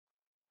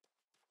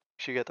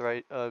Should get the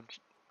right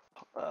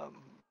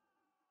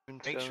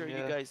Make sure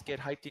you guys get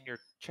hyped in your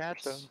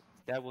chats. Moonstone.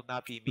 That will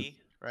not be me,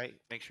 right?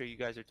 Make sure you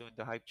guys are doing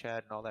the hype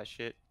chat and all that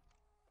shit.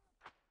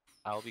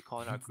 I'll be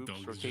calling out groups, Dog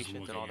is just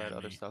rotations, and all looking that at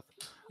other me. stuff.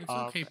 It's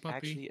okay, puppy.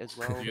 Actually, as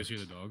well. You guys hear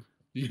the dog?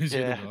 You guys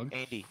hear the dog?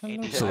 Andy, Hello,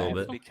 Andy, Just a I little have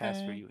a bit. big task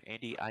for Okay. you.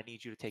 Andy, I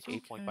need you to take It's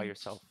 8 point by okay.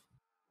 yourself.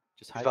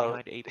 Just He's hide about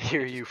behind to 8 point.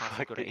 hear and just you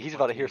constantly go to fucking. 8 He's point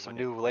about to till hear you some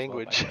win it new as well, by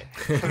language. the way.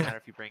 It doesn't matter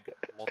if you bring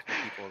multiple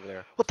people over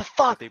there. What the If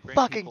fuck? they bring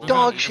Fucking people,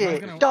 dog then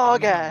shit. gonna- Dog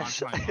I'm gonna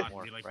ass. launch my bot and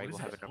more, be like, right? what We'll is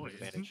have a that numbers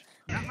noise? advantage.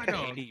 Not my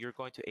dog. Andy, you're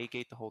going to A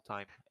gate the whole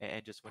time,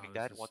 and just winning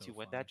this that. is Once so you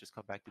win fun. that, just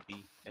come back to B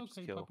and It's just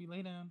okay, kill. puppy,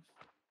 lay down.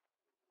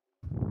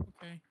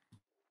 Okay.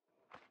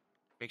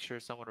 Make sure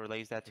someone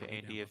relays that to Lay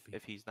Andy down,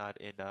 if he's not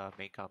in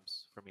main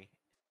comms for me.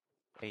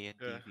 A and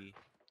Yeah. DV.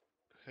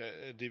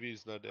 DB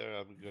is not there,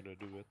 I'm gonna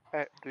do it.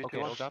 Alright, 3, 2, Okay,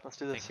 1. Ogap, Let's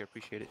do this. thank you,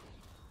 appreciate it.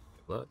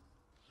 Look.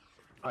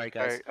 Alright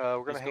guys, Alright,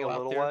 we're gonna just hang go a out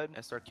little there wide.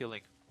 and start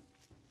killing.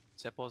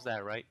 Simple as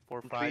that, right?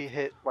 4, Once 5, we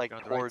hit like you're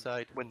on the right toward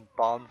side. when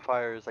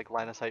bonfire is like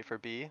line of sight for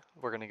B,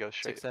 we're gonna go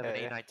straight 6, 7,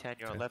 8, A. 9, 10,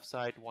 you're on Okay. left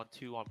side. 1,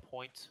 2 on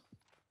point.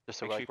 Just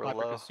so Make sure like you we're pop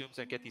your low. consumes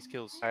and get these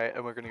kills. Alright,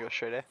 and we're gonna go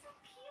straight A.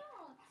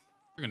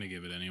 We're gonna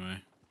give it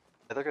anyway.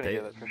 Yeah, they're gonna They,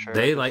 give it for sure.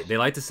 they just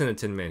like to send a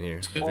tin man here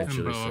Let's get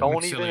eventually. them So. both.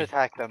 don't even silly.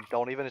 attack them.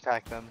 Don't even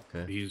attack them.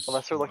 Okay. He's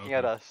Unless they're looking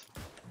at okay. us.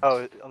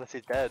 Oh, unless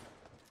he's dead.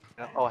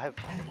 No. Oh, I have.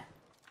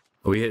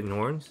 Are we hitting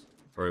horns?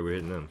 Or are we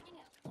hitting them?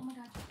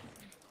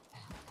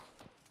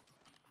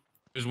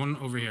 There's one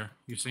over here.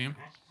 You see him?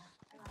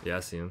 Yeah, I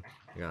see him.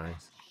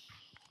 Guys.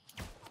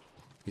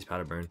 He's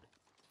powder burn.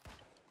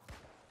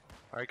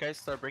 Alright guys,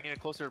 start bringing it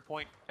closer to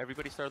point.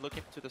 Everybody start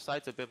looking to the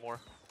sides a bit more.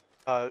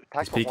 Attack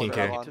He's the horn peeking, that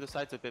K. I'm Get on. to the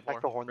sides a bit Attack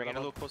more. the horn Bring that it a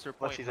I'm little closer to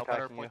Unless point. he's Help out our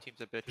attacking point you.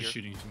 teams a bit Just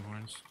here. shooting some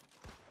horns.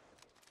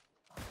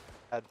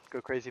 Pad.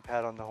 Go crazy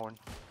pad on the horn.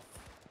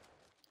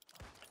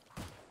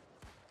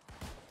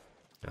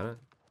 Got it?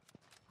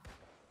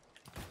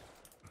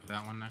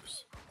 That one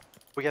next.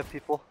 We have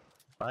people.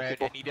 Alright, I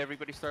People. need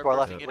everybody to start To our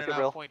left, bursting in look and at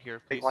out Will. of point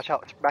here, Hey, please. watch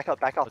out. Back up,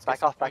 back off, Let's get back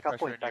some off, back point off pressure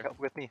point. in Back here. up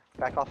with me.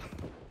 Back off.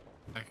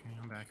 Backing,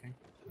 I'm backing.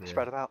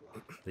 Spread them out.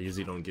 They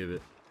usually don't give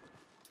it.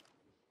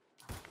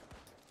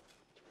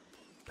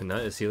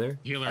 Peanut is healer?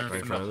 Healer Right in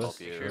from front of the- us?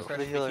 Make sure you're The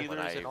pressing healer. the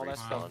healers and all that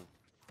stuff.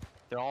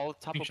 They're all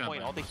top Pink of shot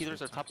point. by All the Musket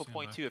healers are top of Pov,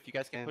 point standby. too. If you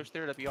guys can And- push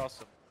there, that'd be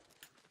awesome.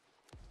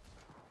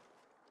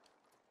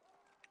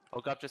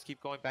 Ogap, just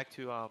keep going back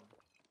to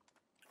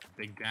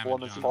Big Pull damage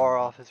them as on far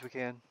him. off as we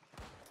can.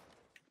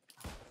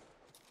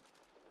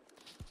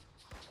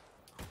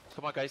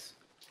 come on guys.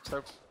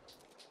 Start.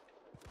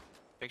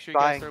 Make sure you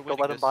Buying, guys start don't winning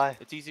let 'em this. buy.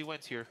 It's easy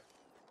wins here.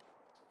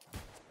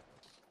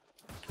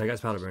 That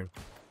guy's powder burn.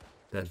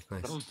 Dead.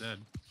 Nice. Will's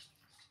dead.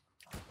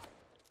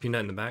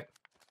 Peanut in the back.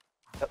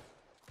 Yep.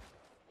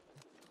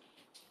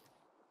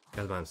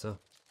 Guy's by himself.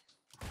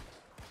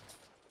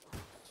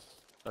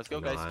 Let's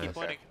go guys, keep Nice.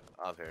 winning.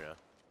 I'm here now.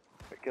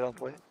 Get on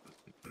point.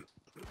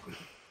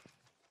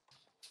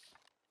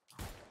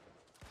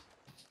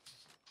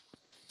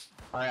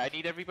 Alright, I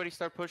need everybody to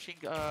start pushing.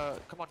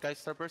 Come on guys,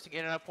 start bursting in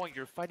and out of point.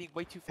 You're fighting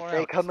way too far If they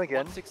out. come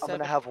again, 1, 6, I'm gonna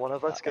 7. have one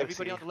of us go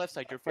Everybody see. on the left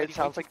side, you're fighting It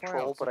sounds way like too far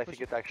troll, out. but I Start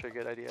think it's actually a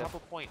good idea. top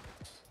of point.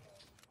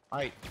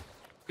 Alright,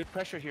 good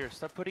pressure here.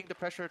 Start putting the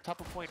pressure at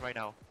top of point right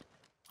now.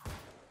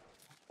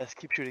 Let's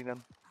keep shooting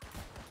them.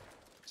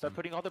 Start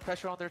putting all the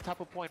pressure on their top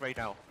of point right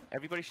now.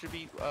 Everybody should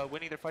be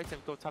winning their fights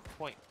and go top of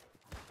point.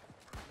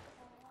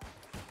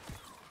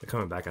 They're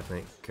coming back, I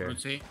think. Care.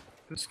 Rotate.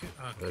 This kid,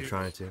 They're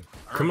trying to. Alright,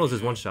 Criminals is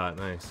yeah. one shot.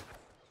 Nice.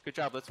 Good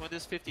job. Let's win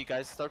this 50,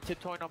 guys. Start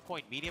tiptoeing on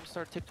point. Medium,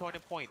 start tiptoeing on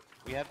point.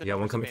 We have the Yeah,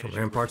 one numbers coming from advantage.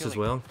 We're ramparts as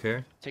killing. well.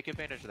 Care. Take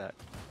advantage of that.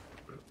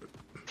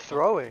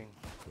 Throwing.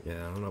 Yeah,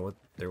 I don't know what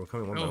they were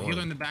coming one Oh, by healer in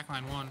one. the back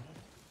line, one.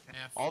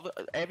 Half. All the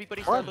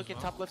everybody What? start looking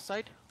top left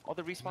side. All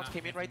the respawns Not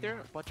came in right there.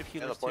 A bunch of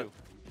healers point.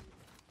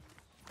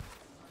 too.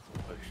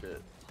 Oh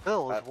shit.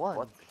 Bill is one.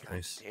 What?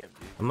 Nice. Damn, dude.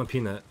 I'm a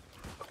peanut.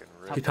 Fucking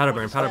Top ripped. He powder point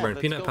burn, is powder all. burn,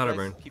 Let's peanut go, powder guys.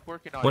 burn. Keep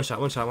working on One it.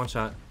 shot, one shot, one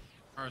shot.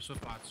 Alright, so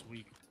bot's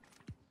weak.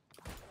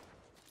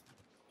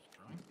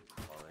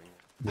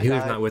 The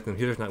healer's died. not with him.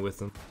 Healer's not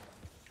with him.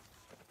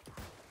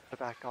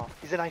 Back off.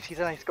 He's a nice. He's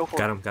a nice. Go for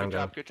Got it. him, got him, Good got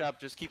job, him. good job.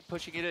 Just keep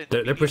pushing it in. They're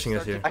Medium, pushing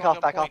us start here. Back tiptoeing off.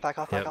 on Back off. point. Back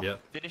off. Back Yep, off.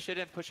 yep. Finish it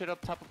and push it up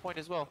top of point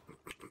as well.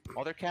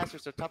 All their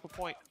casters are top of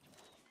point.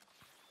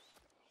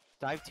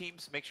 Dive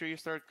teams, make sure you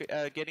start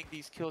getting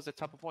these kills at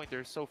top of point.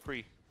 They're so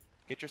free.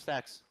 Get your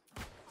stacks.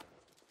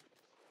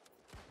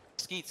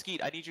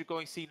 Skeet, I need you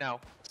going C now.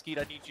 Skeet,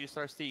 I need you to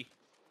start C.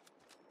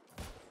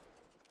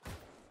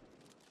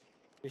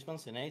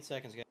 Response in 8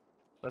 seconds, guys.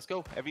 Let's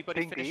go.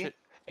 Everybody Ping finish B. it.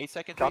 8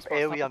 seconds. Drop respawn, top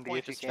AoE of on B point,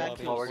 if you just can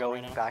stack while we're kills.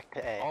 going back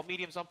to A. All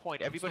mediums on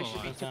point. Everybody still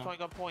should be alive.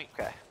 tiptoeing on point.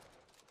 Okay.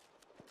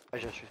 I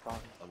just respawned.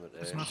 I'm at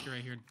This A. musket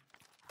right here.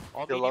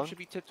 All You mediums alone? should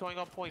be tiptoeing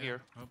on point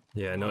here. Oh,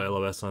 Yeah, no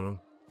LOS on him.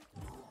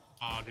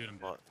 oh dude, I'm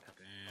dead. What?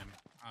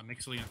 Damn.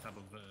 Mixley on top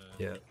of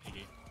Yeah.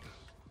 A-gate.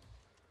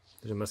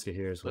 There's a musket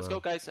here as well. Let's go,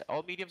 guys.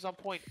 All mediums on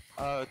point.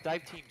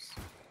 Dive teams.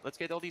 Let's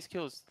get all these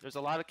kills. There's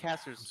a lot of I'm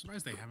casters.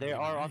 surprised they haven't. They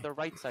given are A. on the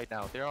right side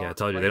now. They're Yeah, I on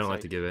told the you they right don't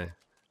like side. to give A.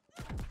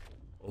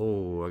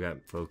 Oh, I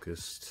got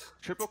focused.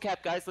 Triple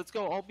cap, guys. Let's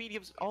go. All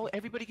mediums.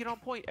 Everybody get on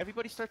point.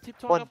 Everybody start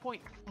tiptoeing One. on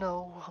point.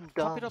 No, I'm Pump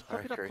done. it up.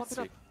 Pump it up. Alright, Pump it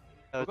up. great,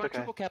 No, We're it's going okay.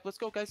 triple cap. Let's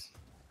go, guys.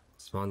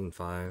 Spawned in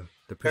 5.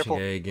 They're pushing Careful.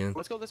 A again.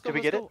 Let's go. Let's go. Did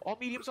we Let's get go. All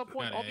mediums on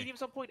point. Got All A.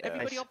 mediums on point. Yeah.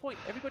 Everybody Nice. on point.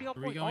 Everybody on Are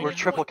we point. going? All We're on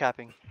triple point.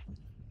 capping.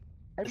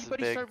 This is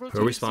Everybody big. start Where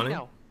rotating are we C spawning?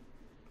 now. On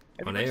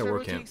Everybody A or start war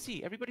rotating camp?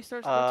 C. Everybody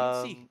starts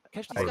rotating C.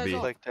 Catch these Or guys B.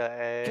 off. Like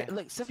A.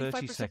 Like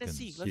 75% in C.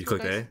 seconds. Let's You go,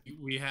 click guys.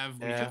 A? We have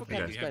Yeah. Triple cap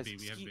Okay. these we have guys. B.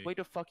 We have B. Way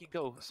to fucking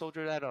go.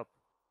 Soldier that up.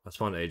 I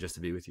spawned A just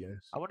to be with you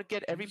guys. I want to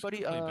get I'm just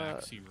everybody. gonna play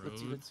back C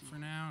Let's road see. for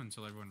now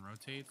until everyone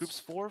rotates. Groups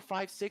 4,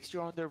 5, 6.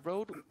 You're on their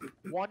road.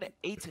 1,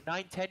 8,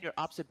 9, 10. You're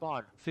opposite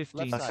bond.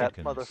 15 Left Fuck side. that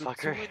seconds. Group 2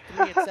 motherfucker. and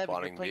 3 and 7. You're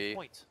Spawning playing B.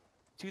 point.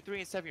 2, 3,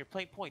 and 7. You're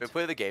playing point. We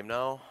play the game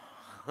now.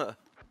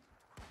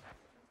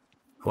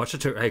 Watch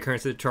the hey,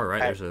 current to the chart,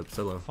 right? Alright. There's a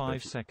solo.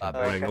 5 seconds. Want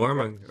to Okay. ignore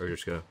him or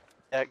just go?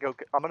 Yeah, go.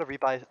 I'm gonna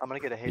rebuy. I'm gonna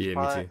get a hate Yeah,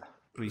 spot. me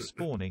too.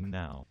 Respawning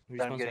now.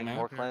 Then I'm Respawn's getting in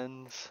more Okay.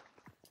 cleanse.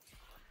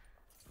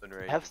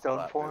 I have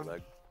stone form.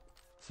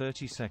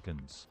 30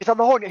 seconds. He's on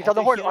the horn. He's on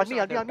the All horn. the On healers me.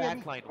 are On me. their On me. On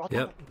me. backline. Rock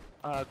Yep.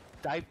 on.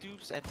 Dive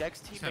dupes and Dex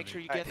team. Make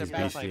sure you get in He's their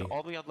backline. beefy.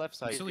 All the way on left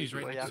side. Silly's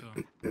right well, next yeah.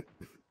 to him.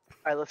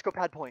 Alright, let's go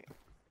pad point.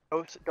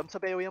 Go dump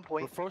some AoE on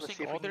point. We're Let's see forcing if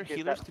we all their can get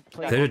healers that- to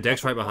play. There's a on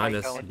Dex top right of the behind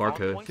line us, and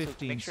barcode. on point, so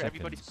 15 make sure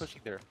everybody's seconds.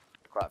 pushing there.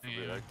 Clap for Yeah,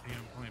 me, yeah, like.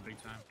 I'm playing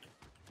big time.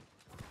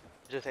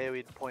 Just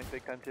AoE point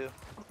big time too.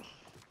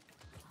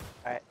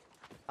 Alright.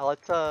 Now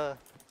let's 5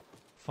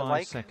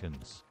 Mike?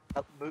 seconds.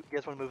 you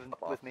guys wanna move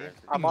with me?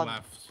 Currency. I'm on.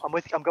 Left.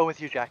 I'm going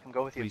with you, Jack. I'm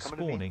going with you.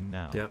 Coming to me. Respawning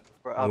now. Yep.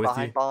 We're, I'm with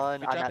behind you.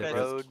 Bond. Good I'm job, at the guys.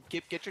 road.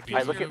 Get your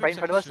Alright, look Yeah, at right in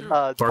front of us. sure.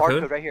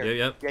 Barcode right here.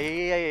 Yep.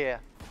 Yeah.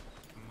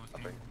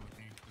 I'm looking.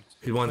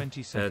 He won.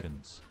 20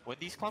 seconds. Win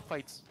these clump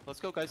fights. Let's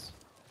go, guys.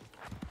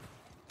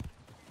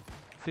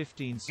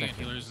 15 We got seconds.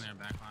 healers in their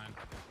backline.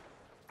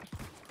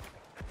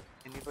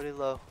 Anybody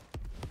low?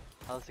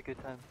 Now's a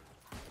good time.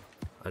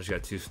 I just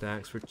got 2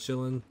 stacks. We're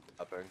chilling.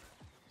 Upping.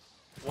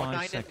 1,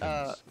 9, 5 and,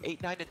 seconds.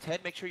 8, 9, and 10.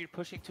 Make sure you're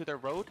pushing to their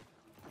road.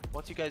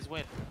 Once you guys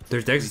win.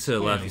 There's Dex to the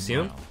left. You Respawning see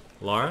him? now.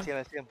 Lara? I see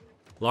him.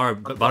 Lara,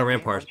 bottom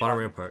ramparts. one Bottom shot.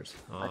 ramparts.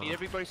 I need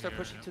everybody to start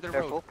pushing to their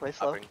Careful, road. play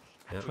slow. Upping.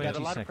 Yep. We got a 20 lot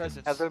of seconds.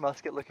 presence. Have their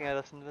musket looking at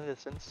us in the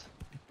distance.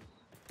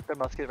 Their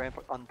musket ramp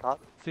on top.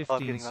 Oh, I'm 15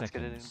 getting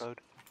musketed in seconds.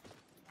 mode.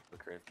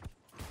 Okay.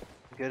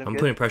 Good, I'm good.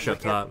 putting pressure up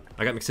Looking at- top.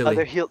 I got they're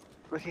McSilly.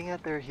 looking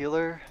at their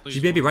healer.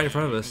 She's maybe right in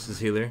front of us. This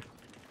healer.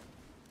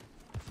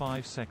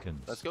 5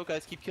 seconds. Let's go,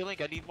 guys. Keep killing.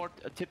 I need more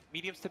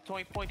mediums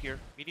tiptoeing point here.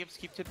 Mediums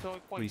keep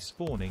tiptoeing point.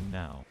 Respawning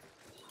now.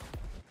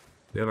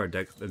 We have our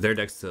Dex. Their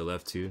Dex to the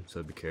left too,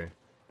 so be careful.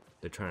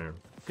 They're trying to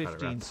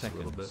 15 wrap us a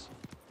little bit. seconds.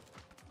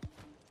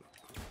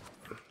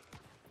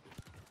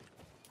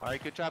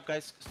 Alright, good job,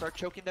 guys. Start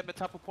choking them at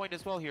top of point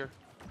as well here.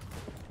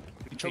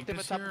 We choke take them at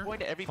this top here. of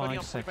point. Everybody 5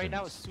 on point right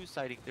now is seconds.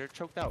 suiciding. They're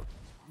choked out.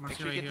 Make Musket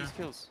sure you right get here. these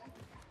kills.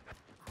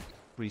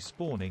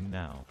 Respawning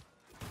now.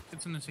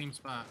 It's in the same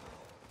spot.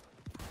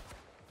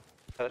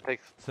 It takes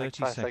like 30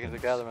 5 seconds to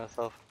seconds. gather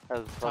myself.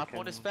 As Top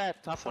one is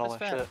fat. Top all one is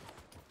my fat. shit.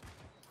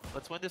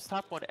 Let's win this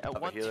top one. I have a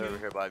 1, healer over 2,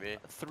 here by me.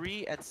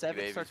 3, and 7.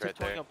 babies Start right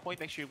tiptoeing there. on point.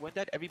 Make sure you win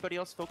that. Everybody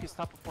else focus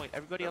top of point.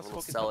 Everybody else We'll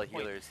focus sell top it of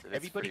point. healers. It's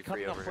Everybody pretty free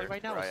coming on over point here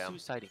right now where is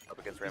I am. suiciding. Up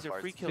against These are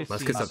free ramparts. kills. 15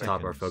 Musket's up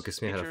top. Our seconds.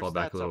 focus may Get have to your fall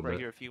back a stats little up right bit.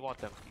 here if you want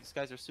them. These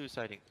guys are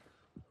suiciding.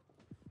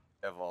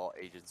 I have all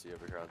agency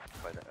over here on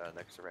by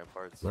next to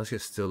ramparts.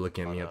 Musket's still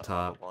looking at me On, up on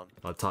top. the one.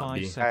 On top 5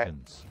 B.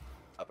 seconds.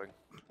 Upping.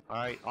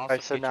 Alright, awesome.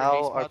 Alright, so Get your now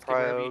haste our spots, get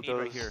whatever you prio need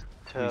right goes here.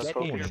 to Get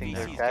in your focusing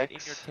their VCs, get in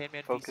decks, your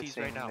 10-man VCs right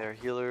focusing now. their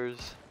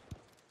healers,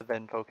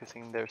 then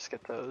focusing their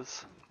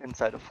skittos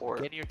inside of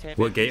fort. Get in your 10-man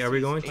What gate are we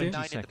VCs, going 8, to?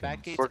 9 in the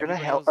back gates. We're gonna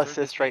Everybody help else zerg assist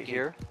this right back gate.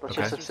 here. Let's Okay. just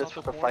Bruisers on assist the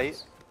with the fight.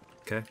 horns.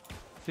 Okay.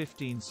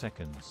 15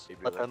 seconds.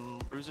 Maybe Let like- them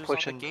Bruisers on the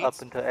pushing gates.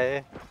 up into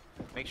A.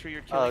 Make sure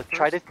you're killing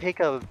Try to first. take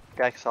a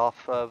dex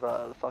off of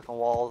the fucking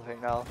wall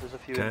right now. There's a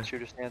few Okay.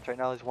 shooter stands right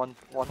now. There's one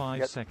 5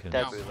 yep, seconds.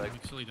 dead. Yeah, like-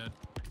 actually dead.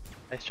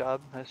 Nice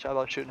job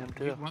out shooting him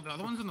too. The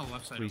other one's on the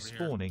left side over here.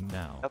 Respawning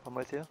now. Yep, I'm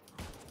with you.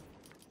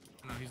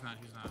 No, he's not.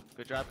 He's not.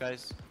 Good job,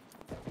 guys.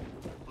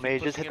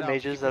 Mages, pushing hit it the out,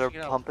 mages keep that are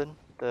pushing it out. pumping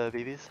the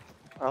BBs.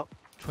 Oh,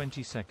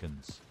 20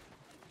 seconds.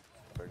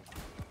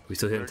 We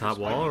still hitting We're top just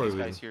wall fighting or are these we?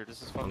 guys here.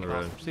 This is on fucking the road?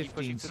 awesome. Just keep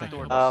pushing 15 to the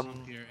door. seconds.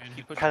 Um, Here, and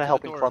Keep pushing kind to of the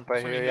helping door. clump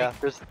right Sorry, here. mate. Yeah,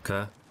 there's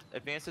Okay.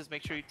 Advances,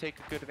 make sure you take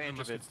a good advantage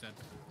of it. Musket's dead.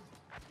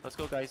 Let's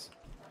go, guys.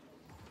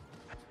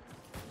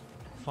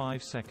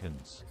 5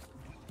 seconds.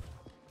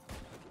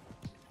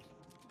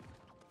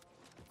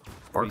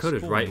 Barcode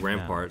is right Respawning now.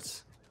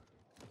 ramparts.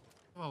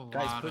 A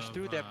Guys, lot push of,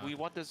 through them. We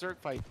want the Zerg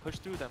fight. Push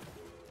through them.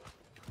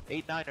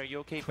 8, 9, are you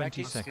okay? 20 Back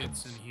gates?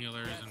 seconds. And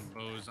healers and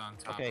bows on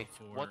top Okay, of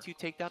 4. once you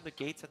take down the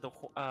gates and the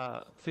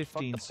 15 fuck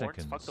the horns, fuck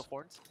seconds. the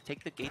horns,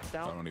 take the gates I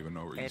down don't even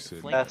know where you and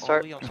sit. flank all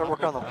start the way on start top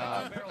working on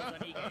of,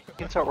 them. You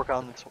can start working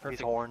on these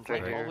perfect. horns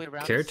right Flank all the way here.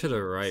 around. Care to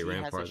the right C has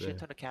a rampart shit there.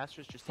 ton of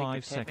casters. Just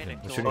 5 take your 10 men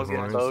and I'm seconds. kill shooting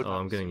all the Focus horns. mode. Oh,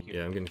 I'm getting here.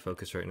 yeah, I'm getting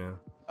focused right now.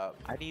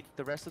 I need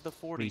the rest of the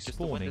 40 just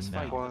to win this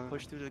Respawning fight. now.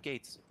 Push through the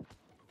gates.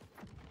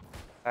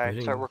 Alright,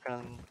 Hitting- start working on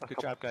a Good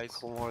couple, job, guys.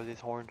 couple more of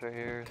these horns right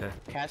here. Okay.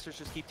 Casters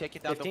just keep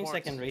taking down the 15 horns.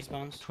 second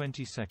respawns.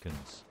 20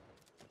 seconds.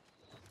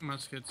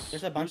 Muskets.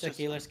 There's a bunch of Bruce's-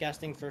 healers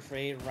casting for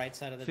free right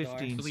side of the door.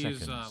 15 uh,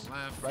 seconds.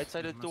 Right Left.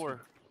 side of the Musket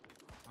door.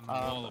 On the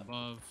wall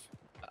above.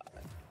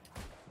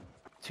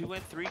 2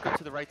 and 3 go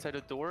to the right side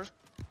of the door.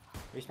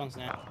 Respawn's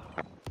now.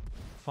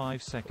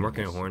 5 seconds. I'm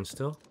working a horn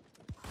still.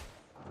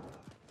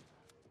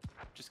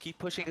 Just keep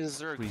pushing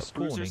as Zerg. Respawning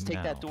Bruisers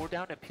take that now. door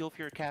down and peel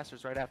for your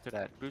casters right after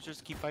that.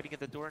 Bruisers keep fighting at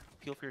the door and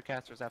peel for your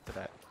casters after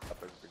that.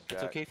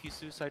 It's okay if you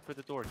suicide for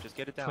the door. Just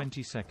get it down.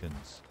 20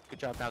 seconds. Good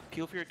job. Now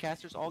peel for your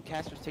casters. All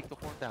casters take the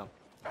horn down.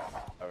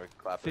 Alright,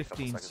 clap it a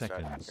couple 15 seconds, Jack.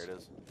 seconds. Here it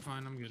is.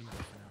 Fine, I'm good. I'm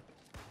good for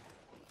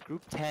now.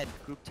 Group 10.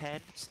 Group 10.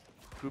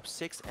 Group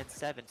 6 and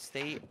 7.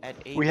 Stay at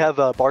 8. We have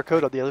a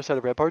barcode on the other side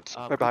of ramparts,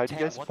 right Group behind you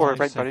 10, guys, once or you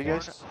right in take front of you the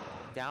guys. horn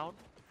Down.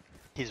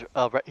 He's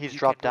you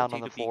dropped can down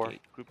on rotate the a B floor.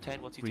 gate. Group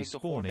 10. Once you take the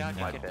horn Respawning down,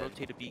 now. you can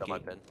rotate a B Got my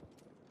gate. pin.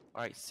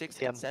 Alright,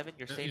 6 Yeah. and 7.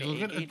 You're staying You at look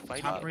A at the gate.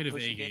 Fighting, top right of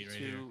pushing A gate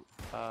right into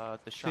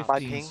the shop. 15 5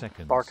 ping,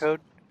 seconds. barcode.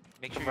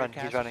 Make sure Run, your he's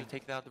casters running. are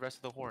taking out the rest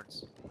of the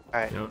horns.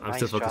 Alright, You know, I'm nice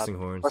still job. focusing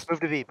horns. Let's move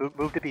to B,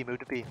 move to B, move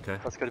to B. Okay.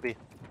 Let's go to B.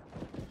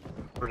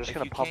 We're just If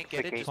gonna you pump can't the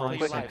get it, gate just real roll quick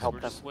your and lives. help We're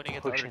them just winning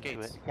at the push other into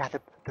gates. it. Yeah,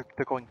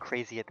 they're going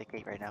crazy at the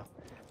gate right now.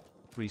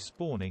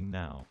 Respawning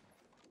now.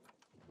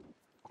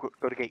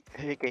 Go to gate,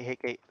 hit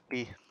gate,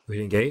 B.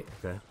 Leading gate.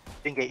 Okay.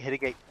 Hit a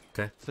gate.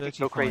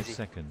 35 crazy.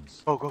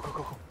 seconds. Go.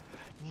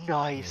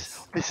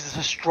 Nice. This is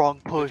a strong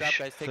Good job, push.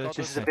 guys. Take all This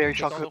those- is a very take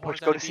strong all the push. horns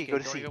Go out to of C, B go gate.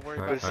 to Don't C. even worry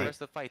Go about to the C.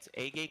 rest of the fights.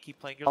 A gate, keep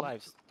playing your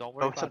lives. Don't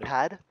worry Throw about some it.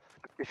 pad.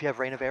 If you have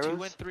rain of 2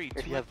 arrows, and 3. if 2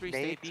 you and have 3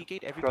 stay nades, B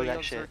gate. throw Everybody that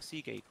else shit. Zerg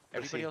C gate. Go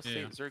to Everybody C. else stay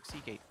Yeah. in Zerg C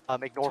gate.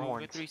 ignore 2 and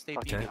horns. 3 stay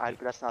Fuck B it. gate.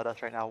 That's not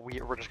us right now.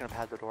 We're just gonna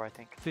pad the door, I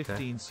think.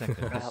 15 We're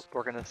seconds.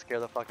 we're gonna scare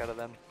the fuck out of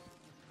them.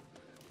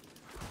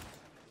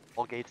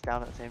 All gates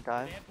down at the same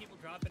time.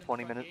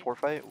 20-minute four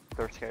fight.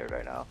 They're scared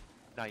right now.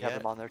 Not You have yet.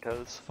 them on their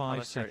toes. 5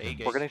 Unless they're at A seconds.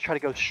 gate. We're gonna try to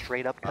go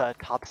straight up to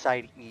top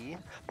side E,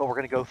 but we're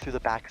gonna go through the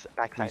backside.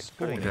 Go to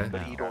Respawning the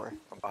now. E door.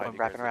 I'm behind I'm you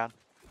wrapping guys. around.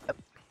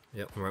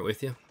 Yep, I'm right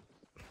with you.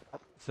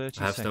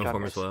 30 I have stone seconds.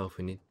 form as well if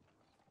we need.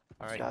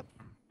 Alright. Job.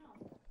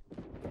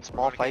 We're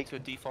Small gonna fight. get to a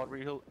default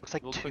real. Looks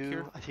like real quick 2.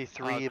 here. I see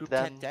 3 Group of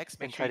them 10 decks,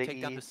 make and sure try you to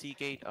take down E. the C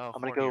gate. I'm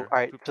gonna horn go. here.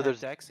 Alright, Group so 10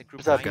 there's decks and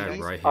group there's 9 a guy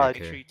decks, right uh, here.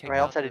 make sure you take right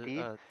out outside of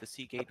D. the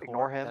C gate Ignore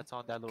horn him. that's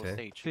on that little Okay.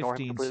 stage. Ignore him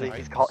 15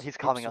 completely. seconds. He's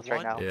calming us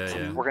right now. Yeah,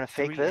 yeah. We're gonna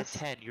fake 3 this.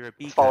 and 10, you're a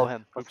B Let's follow gate.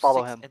 him. Let's Group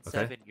follow 6 him. and Okay.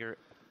 7, you're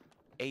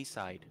A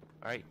side.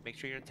 Alright, make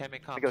sure you're in 10-man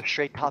comms. We go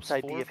straight top Groups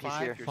side 4, D if he's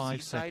 5, here. you're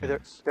 5 C side.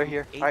 seconds. They're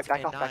here. 8 Alright, back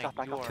and off, back 9, off,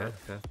 back off. you're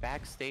Okay, okay.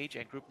 backstage,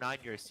 and group 9,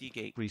 you're a C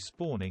gate.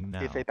 Respawning See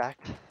if now. they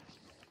backed.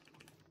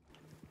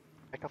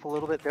 Back up a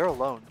little bit. They're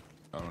alone.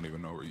 I don't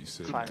even know where you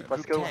sit. Fine. at.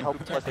 Let's Group go 10, help.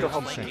 group Let's 10, go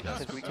they're help flanking C us.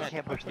 since we Group 10,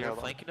 can't push they're there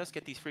alone. flanking us,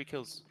 get these free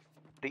kills.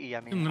 The E, I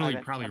You mean. can literally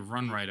meant- probably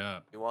run right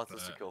up. He wants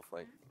us to but- kill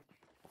flank.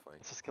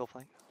 It's a skill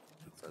flank.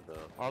 Outside the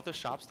All the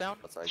shops down?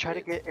 outside Let's try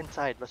to gate. get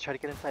inside. Let's try to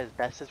get inside as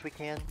best as we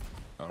can. I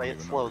don't Play it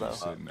even slow, know where you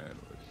though. sitting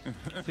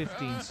at. Like.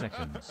 15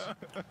 seconds.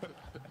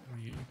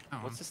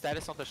 What's the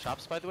status on the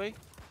shops, by the way?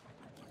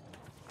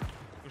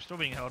 We're still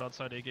being held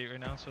outside A gate right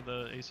now, so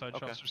the A side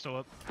Okay. shops are still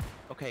up.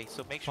 Okay,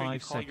 so make sure you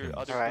 5 call your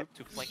seconds. other Alright.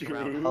 group to flank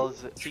around.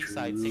 How's it? C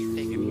side, same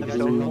thing. If you Let's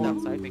guys go. are held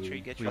outside, make sure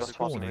you get your other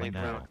group to Respawning flank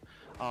now.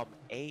 around.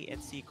 A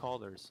and C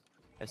callers.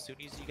 As soon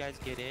as you guys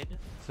get in,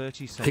 30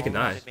 He seconds. can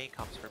die. the main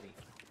comes for me.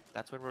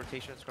 That's when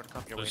rotation is going to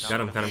come your way. Got not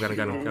him, when got him,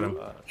 got him, got him.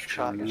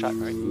 Shot.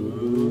 Right. Going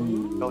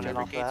in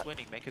Whichever off gate's that.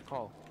 winning, make a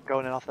call.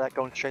 Going in off that.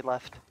 Going straight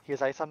left. He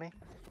has ice on me.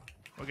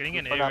 We're getting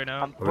in A But, right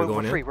now. Are we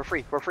going in? free. We're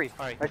free. We're free.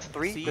 Alright. That's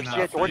 3. C Let's and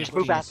see it. Or just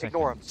move 15 back.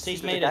 Ignore him. seconds. C's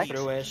See made the it deck?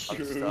 through-ish.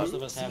 Most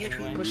of us have C and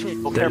anyway. push it.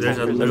 Well, There's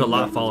careful. a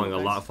lot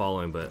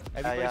following, but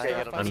Everybody yeah, stay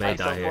yeah, on I five may sides,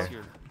 die focus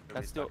here.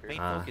 That's the main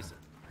Ah, focus.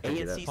 A can't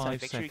do and that. C side,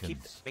 5 make sure you keep,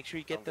 seconds. make sure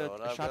you get I'm the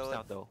going, I'm shops going.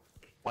 down though.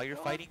 While you're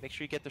fighting, make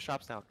sure you get the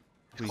shops down.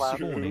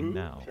 Respawning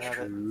now. If you have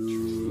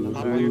it.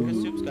 Pop all your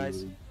consumes,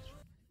 guys.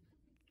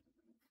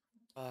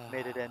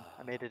 Made it in.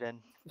 I made it in.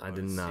 I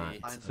did not.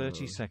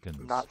 30 seconds.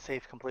 Not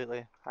safe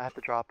completely. I have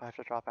to drop.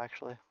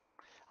 Actually.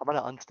 I'm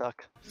gonna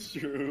unstuck. This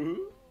dude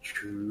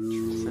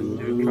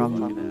dropped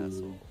on me.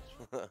 Asshole.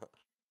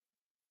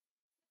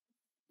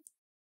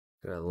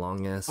 Got a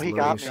long ass Well, he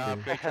loading got me.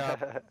 screen. Great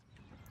job.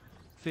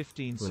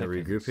 15 Wanna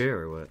seconds. regroup here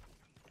or what?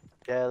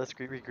 Yeah, let's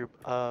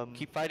regroup.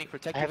 Keep fighting,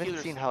 protect I your haven't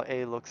healers. seen how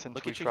A looks since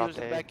Look we at your healers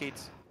dropped in the A. back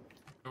gates.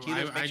 I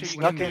Healers, make sure you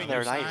snuck keep in there, doing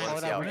your nice. side.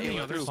 Let's see how We're A getting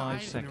looks. through. 5 There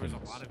was a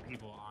seconds. lot of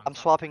people on. I'm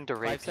swapping to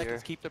 5 Rape seconds, here.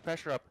 keep the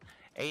pressure up.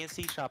 A and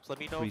C shops, let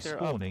me know if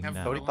they're up. Respawning Have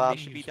now. fun. Bob.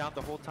 They should be down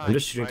the whole time. I'm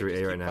just shooting Alright, through A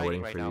keep right now,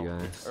 fighting waiting for you now.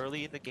 guys. It's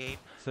early in the game.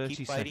 30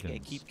 Keep fighting and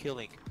seconds. keep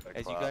killing.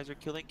 As you guys are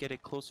killing, get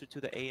it closer to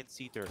the A and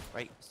C dirt,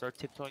 right? Start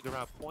tiptoeing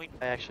around point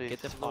I actually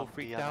Get them a little spawned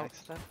B freaked on out.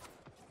 accident.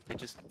 and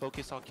just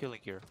focus on killing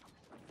here.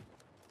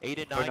 8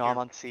 and 9, Oh no, I'm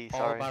you're on C. all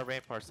Sorry. about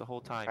ramparts the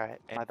whole time.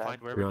 Alright, my and bad.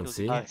 find wherever We're on kills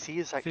C? you. C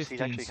is actually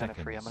 15 kind of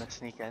free. I'm seconds. gonna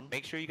sneak in.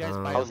 Make sure you guys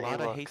Uh, buy a How's A lot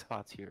of look? hay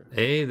spots here.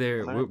 A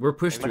there, we're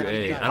pushed I'm through gonna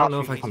meet A. you I top don't know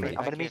if B. I can.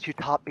 I'm gonna meet you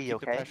top B, Keep the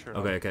okay? pressure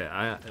up.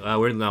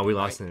 Okay. We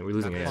lost it. We're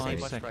losing Not A. gonna I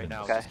say think. much right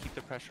now. Okay. Just keep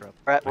the pressure up.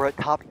 We're at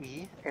top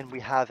E, and we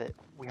have it.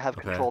 We have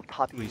Okay. control of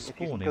top E. If you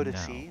can go Respawning to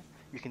now. C,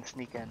 you can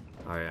sneak in.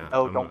 Alright.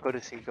 Oh, don't go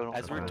to C. Go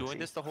As we're to doing C.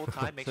 this the whole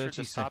time, make sure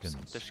 30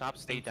 seconds. the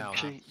shops stay down.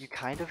 Actually, you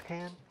kind of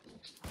can.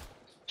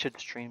 should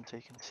stream so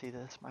you can see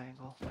this, my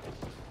angle.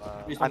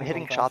 Respawn I'm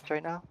hitting fast. shops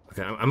right now.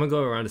 Okay, I'm gonna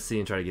go around to C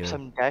and try to get in.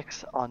 Some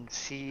decks on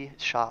C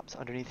shops,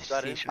 underneath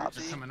Got C it, shops.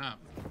 Fuji. Coming up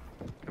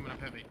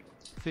heavy.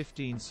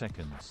 15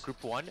 seconds.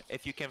 Group 1,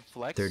 if you can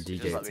flex. They're D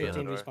just gates, let me yeah. in.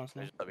 15 respawns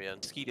now. Just let me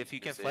in. Skeet, if you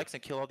can see. flex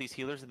and kill all these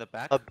healers in the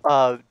back. Fucking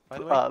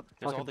There's all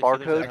fucking the killers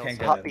barcode, that can't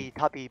top get B,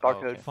 top B, Oh,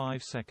 barcode. okay.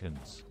 5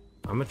 seconds.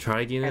 I'm gonna try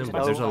to get in, Thanks, but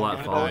bro. there's a lot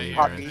Yeah. following me.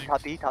 Top Right? B,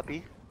 top B, top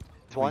B.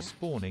 It's one.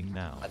 Respawning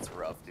now. That's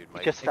rough, dude. He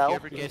Mike. just If fell. you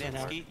ever get in, Respawn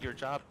now. Skeet, your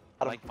job,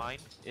 Got him. like mine,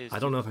 is I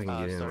don't know if I can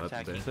get in start up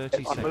there. attacking. 30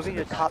 I'm moving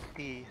to seconds. top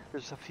D.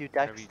 There's a few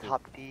Whatever decks you do.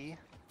 top D.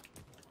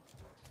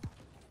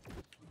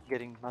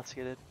 Getting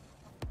musketed.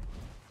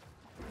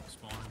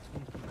 Spawn.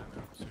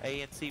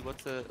 A and C,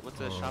 what's the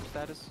Oh. shop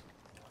status?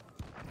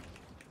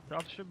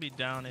 Drop should be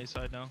down A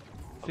side now.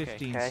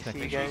 15 Okay, I see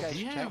you seconds.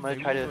 guys. Yeah, I'm gonna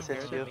dude, try to look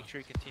assist there. you. Make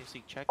sure you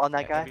continuously check. On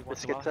that guy, every the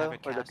once in a while, have a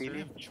schizo or the caster,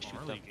 BB? shoot them.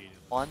 Charlie gated.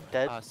 One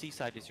dead. C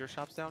side, is your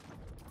shops down?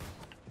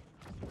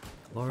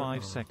 Lord,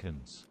 5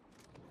 seconds.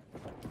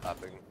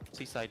 Stopping.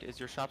 C side, is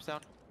your shops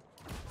down?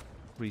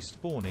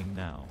 Respawning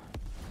now.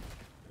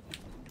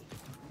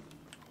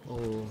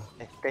 Oh,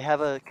 They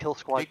have a kill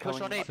squad Big push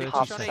coming on A, big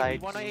top push on A, side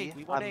we want A, B.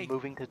 we want A. I'm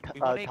moving to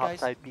We want A, top guys.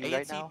 side A B and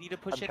right C now. need to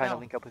push I'm it trying to now.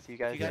 link up with you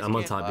guys. You guys I'm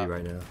on can. top B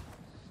right now.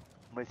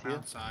 I'm with you.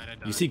 Outside, I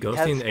died. You see Have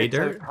Ghosty in A schizo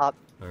dirt? top.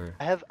 Or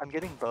I'm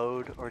getting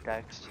bowed or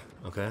dexed.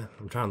 okay,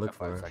 I'm trying to look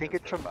for Five it. I think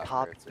seconds it's from to the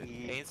top back there,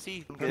 E. A and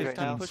C, I'm good right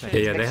now. push Yeah, Yeah,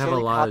 it. yeah, they have a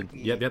Chilly lot of. top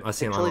E. Yep, I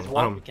see him. Chilly's On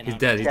one. him. He's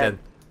dead. He's Dead.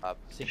 dead.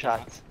 See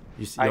Shots.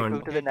 You see, Alright, you're move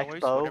on. to the Okay, no next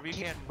worries, bow. whatever you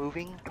Keep can.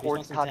 moving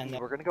towards on top 10 E. now.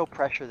 We're gonna go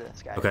pressure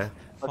this, guys. Okay.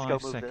 Let's go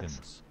 5 move this.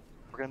 seconds.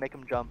 We're gonna make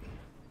him jump.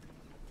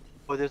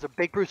 Oh, there's a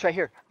big Bruce right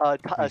here.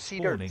 C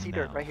dirt, Respawning C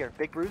dirt now. right here.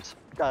 Big Bruce.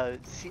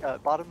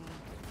 Bottom.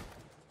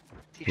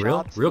 C Real?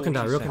 shops. Real can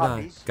die. Real can Top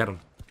die. B. Got him.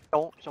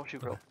 Don't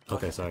shoot real.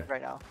 Okay, sorry.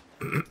 Right now.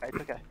 It's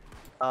okay.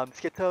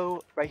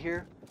 Schizo right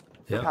here.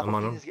 Yeah, I'm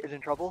on him. Is in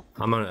trouble.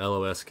 I'm on an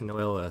LOS. No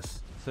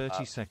LOS.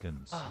 30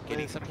 seconds.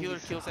 Getting some healer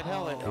kills in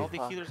hell, and all the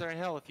fuck. healers are in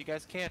hell if you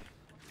guys can.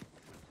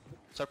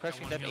 Start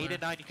pressuring them 8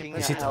 and 9. You can Looking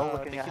push at the hell, the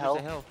looking at healers hell.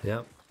 in hell.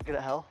 Yep. Get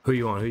a hell. Who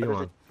you on? Who you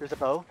on? There's a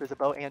bow. There's a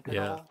bow and Yeah.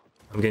 tunnel.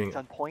 I'm getting. It's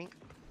on point.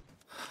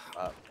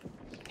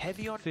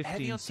 Heavy on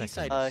 15 C side.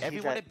 seconds. He's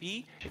Everyone at- at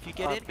B, if you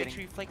get in, make getting-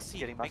 sure you flank C.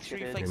 getting Make sure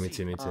you musketed. flank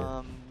Yeah, me C. too.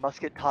 Me too.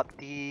 Musket top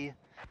D.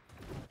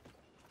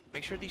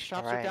 Make sure these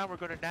shops are Alright. down. We're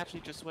going to naturally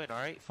just win,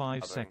 alright?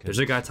 5 Okay. seconds. There's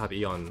a guy top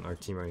E on our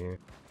team right here.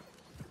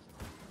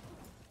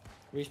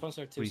 Respawns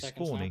are 2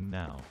 seconds now. Respawning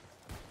now.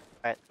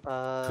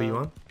 Alright. Who you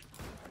on?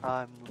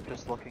 I'm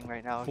just looking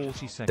right now.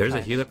 40 seconds. There's a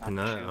Alright, healer not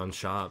Panetta shoot. on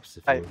shops.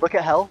 If Alright, you... look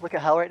at hell. Look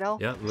at hell right now.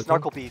 Yeah, looking.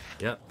 Snarkle beef.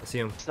 Yep, I see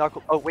him.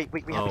 Snarkle. Oh wait,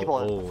 we have people.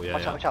 Oh, yeah,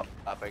 Watch yeah. out, watch out.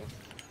 Stopping.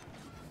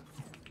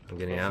 I'm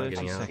getting out. 30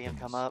 Getting out. See him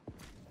come seconds. up.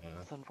 Yeah.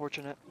 It's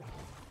unfortunate.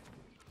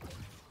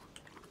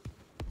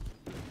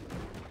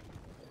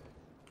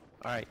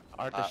 Alright,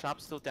 are the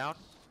shops still down?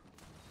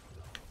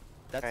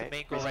 That's the Alright,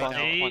 main goal respawn. right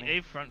now. A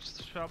 20.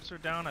 front shops are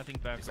down. I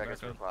think back 2 to back seconds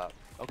for up. clap.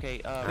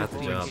 Okay, At the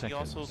Roy, jump. can you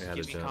also Yeah,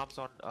 give the me jump. comps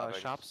on Okay.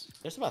 shops?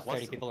 There's about Once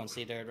 30 the- people on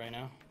C dirt right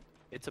now.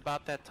 It's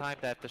about that time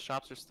that the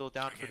shops are still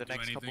down for the Can't do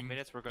next couple anything.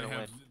 minutes. We're They going to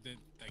win. have- they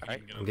can't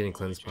Alright. get I'm up getting the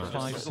cleansed wall. by-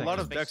 Five There's a lot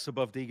of seconds. decks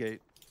above D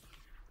gate.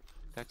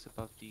 That's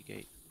above D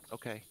gate.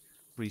 Okay.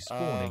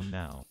 Respawning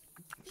now.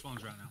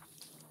 Spawn's right now.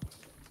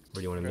 Where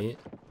do you want to meet?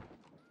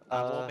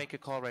 We'll make a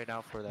call right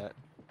now for that.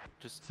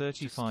 Just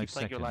 35 keep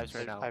playing your lives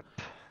right seconds.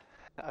 now.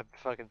 I'm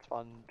fucking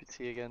spawn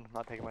C again. I'm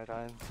not taking my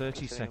time.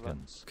 30 Just sitting above.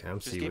 seconds. Okay, I'm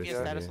Just C give with me a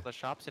you. status on the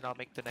shops and I'll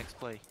make the next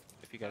play.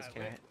 If you guys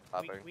can.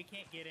 Stopping. We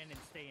can't get in and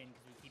stay in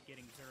because we keep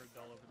getting zerged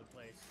all over the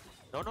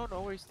place.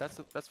 No worries.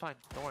 That's fine.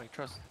 Don't worry.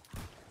 Trust.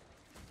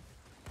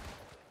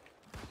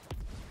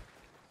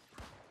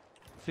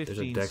 There's a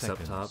 15 Dex up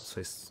seconds. top. So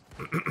it's...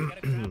 We got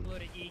a crowd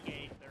load at E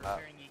gate. They're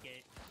repairing E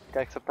gate.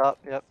 Dex up top.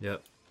 Yep.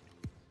 Yep.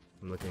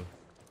 I'm looking.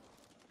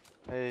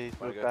 Hey,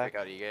 Wanna move go back.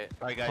 check out E-gate?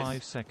 Alright, guys.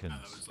 5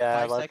 seconds.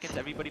 Yeah, 5 let's. seconds.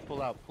 Everybody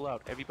pull out. Pull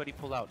out. Everybody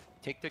pull out.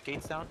 Take the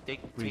gates down.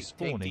 Take D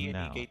Respawning and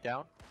now. E gate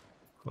down.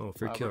 Oh,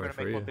 free we're kill gonna right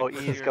for make you. one Oh, big E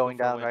push is here going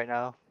before down win. right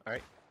now.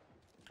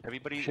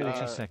 Everybody.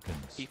 30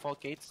 seconds.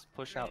 Default gates.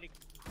 Push out.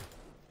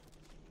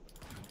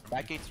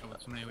 Back gates Oh,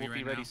 it's an AoE will be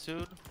right ready now.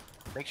 soon.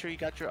 Make sure you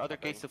got your other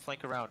gates to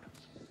flank around.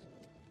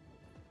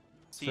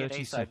 C and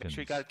 30 A side. Make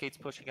sure you seconds. got gates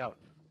pushing out.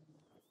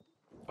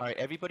 Alright,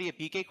 everybody at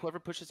B gate, whoever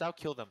pushes out,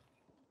 kill them.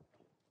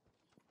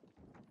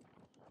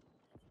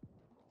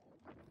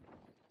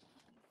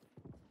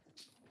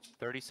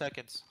 "30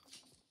 seconds.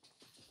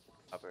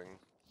 Stopping.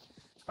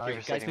 Alright,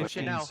 us a guys, second. push it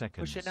 15 now. Push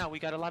seconds. it now. We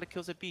got a lot of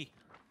kills at B.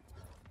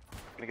 I'm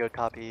gonna go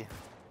top E.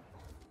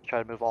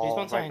 Try to move all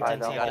Respawns are right in by 10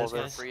 them. You got All in of for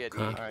this. free at E.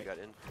 Huh? You Alright. got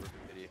in for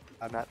free at E.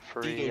 I'm at D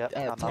free. gate, Yep. I'm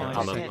 10, up. I'm 10,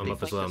 up they as well,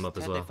 flanked I'm up us,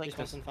 as 10, well. they flanked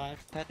Respawns us. in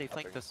 5. 10, they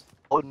flanked us.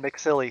 Slowed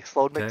McSilly.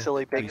 Slowed Okay.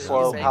 McSilly. Big He's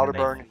slow. saying Powder that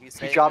burn. he's He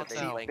saying dropped that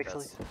C. they flanked McSilly.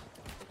 us.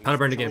 Powder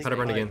burned He's again, powder saying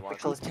burned that he again.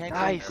 wants Group us to 10, be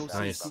Nice. go C.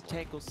 Nice. Group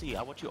 10, go C.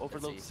 I want you to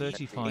overload C.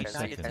 35 8, 9, and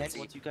 10, seconds.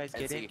 once you guys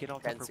get in, get on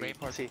top 10 of C.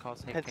 ramparts and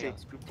cause 10 C.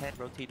 chaos. Group 10,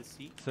 rotate to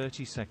C.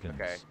 30 seconds.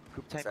 Okay.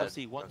 Group 10, go Said-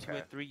 C. 1, 2, okay.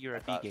 and 3, you're I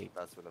at B thought gate.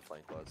 that's where the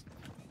flank was.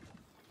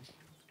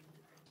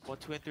 1,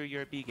 2, and 3,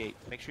 you're at B gate.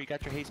 Make sure you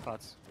got your haste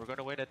spots. We're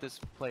gonna win at this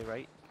play,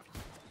 right?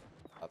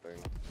 Stopping.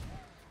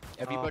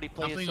 Everybody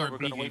play it Nothing slow. or We're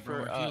gonna B wait gate,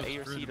 for bro. A If he or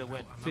looks C to screwed,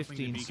 win. nothing to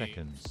 15 B gate.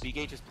 seconds. B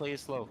gate, just play it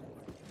slow.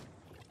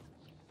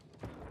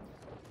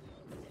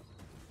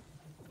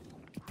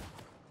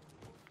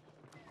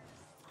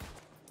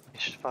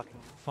 He's fucking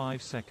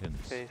 5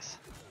 seconds. face.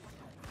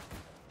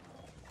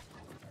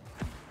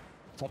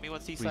 Tell me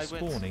when C side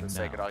wins. Respawning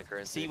Sacred now. on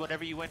currency. C,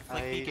 whenever you win,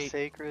 flank B Nice, gate.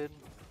 sacred.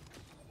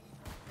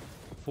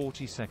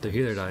 40 The seconds.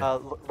 healer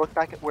died. Look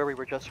back at where we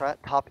were just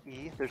at. Top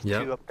E. There's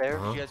Yep. 2 up there.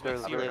 Uh-huh. You guys They're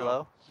want C really or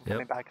low. Yep.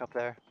 Coming back up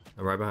there.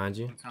 I'm right behind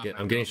you.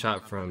 I'm getting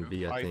shot from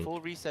B, I Alright, think. full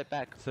reset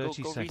back.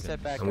 30 go reset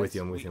seconds. back. I'm with guys.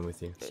 you, I'm with you, I'm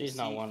with you. C's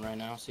not one right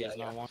now. C is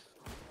not one.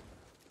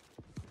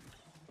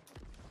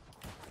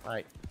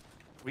 Alright.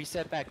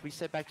 Reset back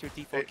to your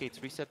default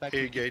gates. Reset back to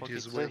your default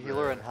gates. Is the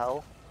healer in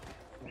hell?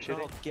 I'm No,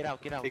 shooting. get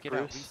out. Big Get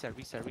out. Bruce.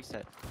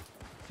 Reset.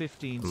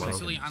 15 Come on.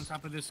 Basically, on seconds.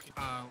 top of this,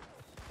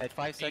 At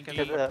 5 seconds,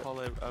 gate. I'm gonna call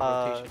a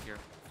rotation here.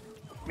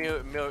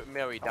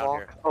 Miri, down Walk.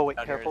 here. Oh wait,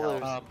 Down here in careful.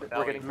 hell.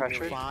 We're getting Miri,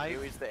 pressured.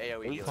 Miri's the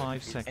AoE healer.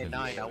 5 He's the seconds. At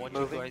 9, I want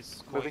Moving- you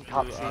guys moving going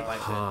top through, C.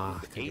 Ah,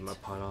 Group taking 8. my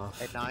pot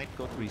off. At 9,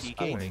 go through D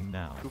gate. Respawning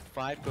now. Group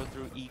 5, go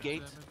through E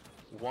gate.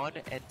 1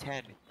 and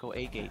 10, go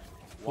A gate.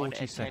 1 40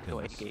 and 10, go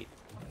A seconds. gate.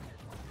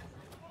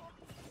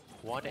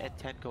 1 and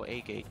 10, go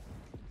A gate.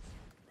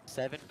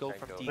 7, go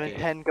from D 1 and gate.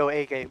 10 go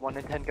A gate. 1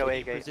 and 10 go Get A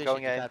in gate. position,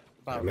 Going you A. got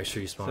about Make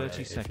sure you spawn 30 A if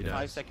he seconds. 5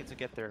 dies. seconds to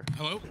get there.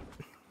 hello?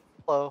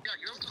 Hello.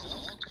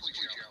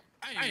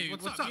 Hey,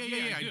 what's up?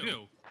 Yeah, I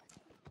do.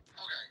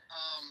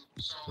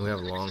 We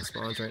have long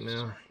spawns right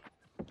now.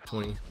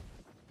 20.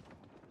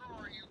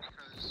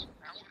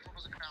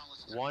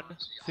 1,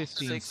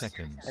 15 6,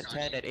 seconds. and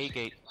 10 at A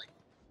gate.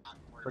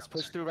 Let's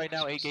push through right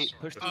now, A gate.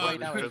 Push through right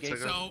now, A gate.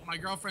 So my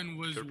girlfriend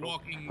was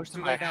walking Push to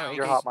through my right now, house.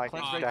 You're hot, Mike.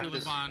 Cleanse Jack right We through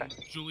is- live on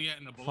Juliet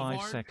and the 5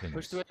 Boulevard. seconds.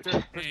 Push through it, dirt.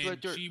 Push through it,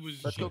 And dirt. she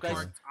was Let's go, guys.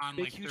 parked on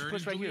Big like huge 3rd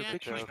push right here. Juliet,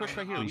 Big huge push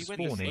right here. on We win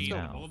this. Respawning Let's go.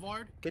 now.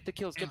 Boulevard. Get the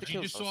kills. Get And the she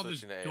kills. just saw this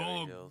switching to AoE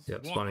dog. kills.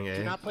 Yep, walk spawning Do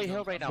A. not play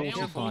hill right now.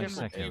 nailed 45 him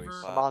seconds.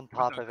 over I'm on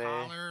top with a of A.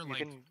 collar, You like,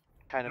 can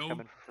kind of no come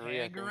in free.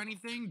 I tag or think.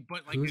 anything,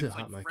 but like Who's it's a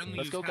hot like mic friendly man?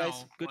 Let's as go, hell.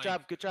 guys. Good like,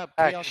 job. Good job.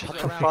 Heck, Chaos shut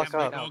is the around fuck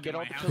right up. now. Dog Get in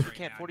all my the house kills you right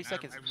can. now. 40 I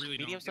seconds. really don't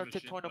Medium give start a to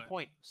shit, point on but-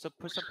 point. So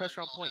put some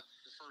pressure on point.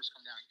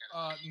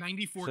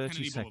 94 30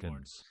 Kennedy Boulevard.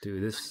 seconds.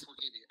 Dude,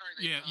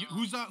 Yeah,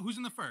 who's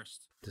in the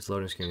first? this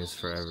loading screen is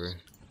forever.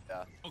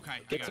 Okay.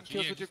 Get some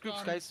kills with your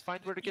groups, guys. Find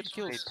where to get Need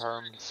kills.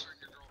 perms.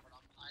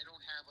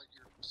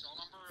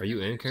 Are you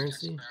in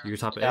currency? You're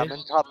top Yeah, A?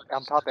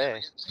 I'm top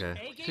A.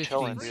 Okay.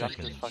 Chilling, dude. I'm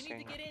seconds. just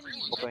fucking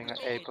hoping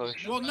A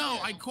push. Well, no,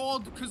 I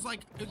called because like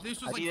this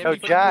was I like need 50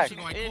 everybody Jack. minutes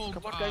ago. I in. called,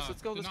 Come on, guys,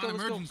 let's go, the let's go, let's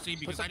go. non-emergency Put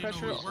because some I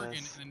didn't know it was pressure. working,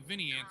 and then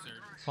Vinny answered.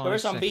 5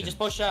 Where's on B? seconds. Just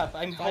push up.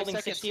 I'm 5 holding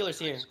seconds. 6 healers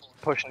here.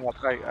 Pushing up.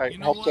 Alright. You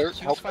know Help what? dirt. Huge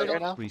Help fight dirt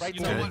right on- now. Right You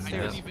know Okay, what? I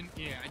yeah. didn't even.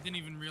 Yeah, I didn't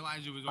even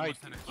realize it was Alright,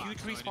 almost 10 o'clock. huge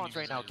so I didn't respawns even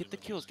right now. realize Get it the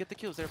was kills. Get the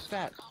kills. They're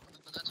fat.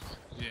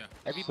 Yeah.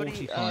 Everybody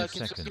 45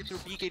 can seconds. get through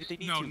B gate if they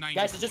need No, to. 90.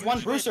 Guys, it's just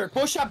one Bruiser.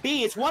 Push up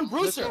B. It's one Let's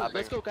Bruiser. go,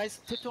 let's go, guys.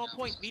 Tiptoe on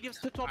point. Mediums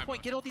tiptoe on Alright, point.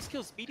 bud. Get all these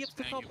kills. Mediums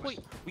tiptoe on Thank you,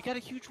 point. We got a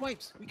huge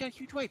wipes. We got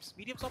huge wipes.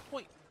 Mediums on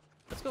point.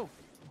 Let's go.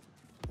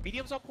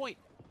 Mediums on point.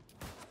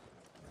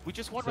 We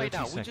just won right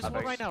 30 now. We just won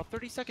seconds. right now.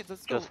 30 seconds.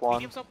 Let's go. Just won.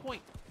 Mediums on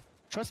point.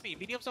 Trust me.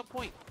 Mediums on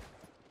point.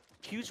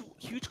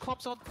 Huge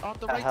clumps on the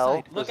The right hell?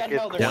 side. Look Let's at give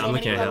hell. There's Yeah, so I'm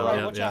many looking at left, hell, right?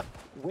 yeah, Watch yeah. out.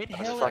 Win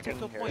Let's hell at fucking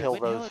tiptoe point. kill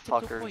Win hell those at tiptoe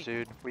fuckers, point.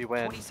 dude. We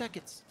win. 20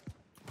 seconds.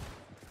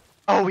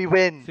 Oh, we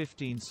win.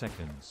 15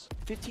 seconds.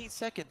 15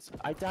 seconds.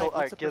 I died. Oh, What's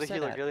alright, the get a percent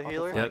healer. at Get a on the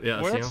healer. flank? Yep, yeah,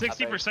 I We're at see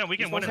him. 60%. We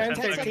can win in Respawn 10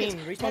 10 seconds.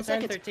 13. Respawn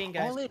 10 13, All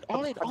guys. in,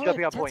 all in, I'm all jumping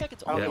in. on 10 point.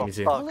 seconds. I All don't in. Yeah, give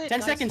me a too. fuck. 10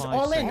 guys. seconds. 5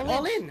 All in. seconds.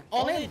 All in.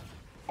 All in.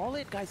 All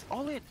in, guys.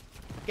 All in.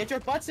 Get your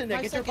butts in there.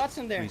 5 Get your butts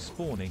in there.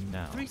 Respawning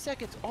now. 3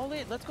 seconds. All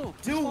in. Let's go.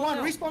 2 Respawn 1.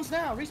 now. Respawns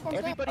now. Respawns now.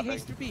 Everybody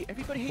hates through B.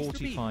 Everybody hates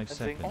through B. 45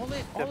 Fencing. seconds. All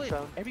in. All in.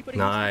 Stepstone. Everybody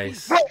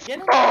Nice. hates through Get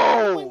him.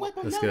 Oh! Whip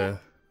him Let's now. go.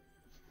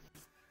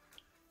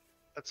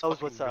 That's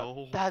what's up.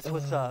 That's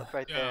what's up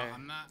right Yeah, there.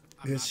 I'm not.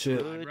 Good shit.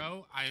 Good,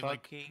 bro. I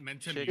like fucking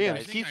meant to shit, be.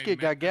 guys. Keith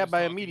got gabbed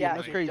by a medium.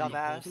 Yeah, you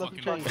dumbass. Nothing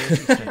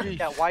changed.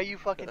 Yeah, why are you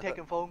fucking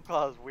taking phone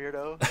calls,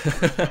 weirdo?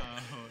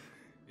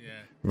 Yeah.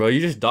 Bro,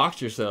 you just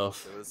docked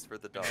yourself. It was for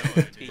the dog.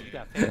 B. You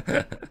got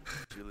fed.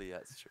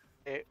 Juliet's true.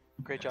 Hey,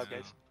 great job,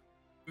 guys.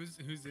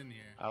 Who's in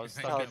here? I was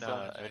Tell stuck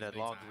us in a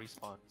long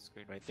respawn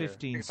screen right there.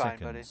 15 You're fine,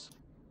 buddy. seconds.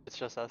 It's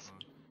just us.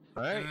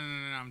 Alright. No,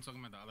 I'm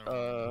talking about the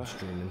other one.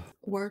 Streaming.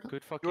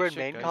 Good fucking You were in shit,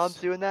 main guys. comms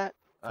doing that?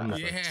 I'm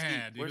Yeah,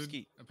 Skeet, where's dude.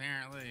 Skeet?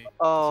 Apparently.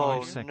 Oh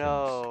 5 seconds.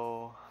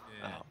 no.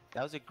 Yeah. Oh,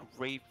 that was a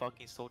great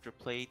fucking soldier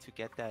play to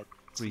get that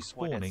C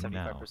point at Respawning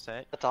now.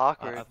 75%. That's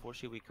awkward.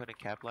 Unfortunately, we couldn't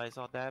capitalize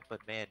on that, but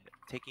man,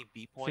 taking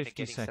B point and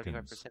 50 getting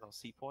seconds. 75% on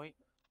C point,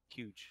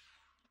 huge,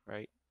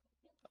 right?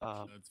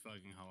 That's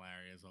fucking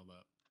hilarious. Hold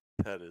up.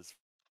 That is.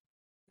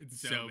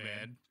 It's so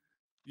bad.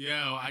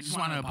 Yo, I just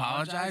want to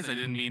apologize. I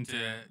didn't mean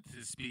to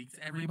speak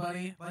to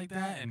everybody like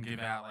that and give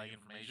out like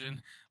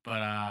information, but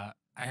I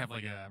have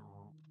like a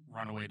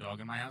runaway dog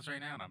in my house right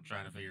now, and I'm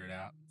trying to figure it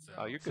out. So.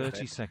 Oh, you're good. 30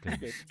 man.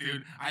 seconds.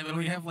 Dude, I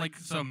literally have like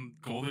some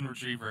golden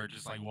retriever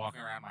just like walking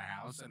around my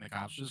house, and the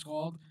cops just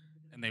called,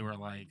 and they were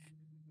like,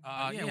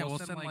 "Yeah, we'll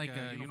send like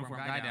a uniform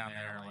guy down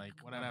there, like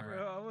whatever."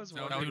 I was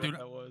So, wondering dude, what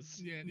that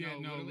was. Yeah,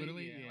 no,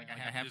 literally, like I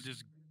have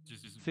just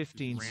just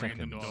 15 random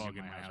seconds. dog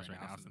in my house right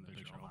now. I'll send the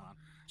picture. Hold on.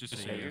 Just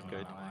so Yeah, you you're guys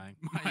good. know I'm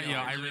not lying. Yo,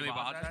 I really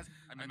apologize.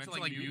 I meant to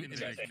like mute the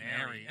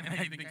canary, and I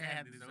think I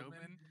had this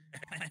open,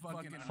 and I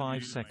fucking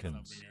 5 unmuted seconds.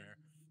 myself in here.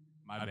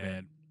 My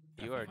bad.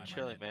 You are Definitely my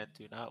chilling, bad. man.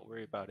 Do not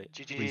worry about it.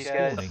 GG's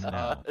guys. Respawning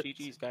now.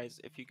 GG's, guys.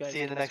 If you guys See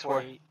you in the can next score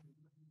war. 8,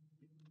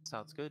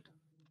 sounds good.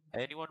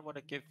 Anyone want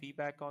to give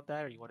feedback on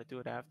that, or you want to do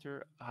it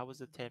after? How was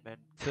the 10, man?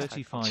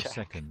 35 Check.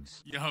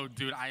 seconds. Yo,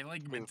 dude, I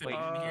like meant to Wait,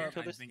 be here.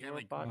 kill I this think I little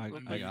like bot real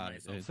unmuted quick. I got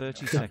it. myself. 30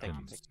 Thank you.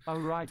 seconds.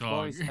 Alright, Dog.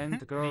 boys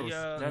and girls,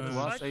 that was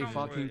side a comms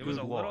fucking it was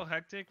good a little war.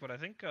 hectic, but I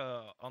think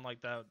on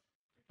like that,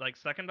 like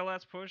second to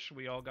last push,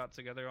 we all got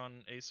together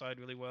on A side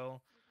really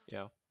well.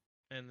 Yeah.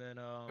 And then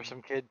There's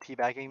some kid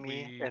teabagging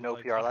me we in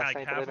like, OPR last like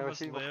night that half I'd never of us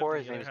seen lived, before.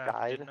 and His the other name's half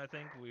Guide, didn't, I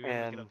think. We were gonna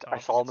get and up top I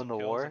and saw get him in some the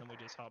kills, war. and then we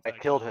just hopped I back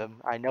killed down.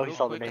 him. I know he Real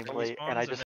saw the quick, nameplate, and I respawns, just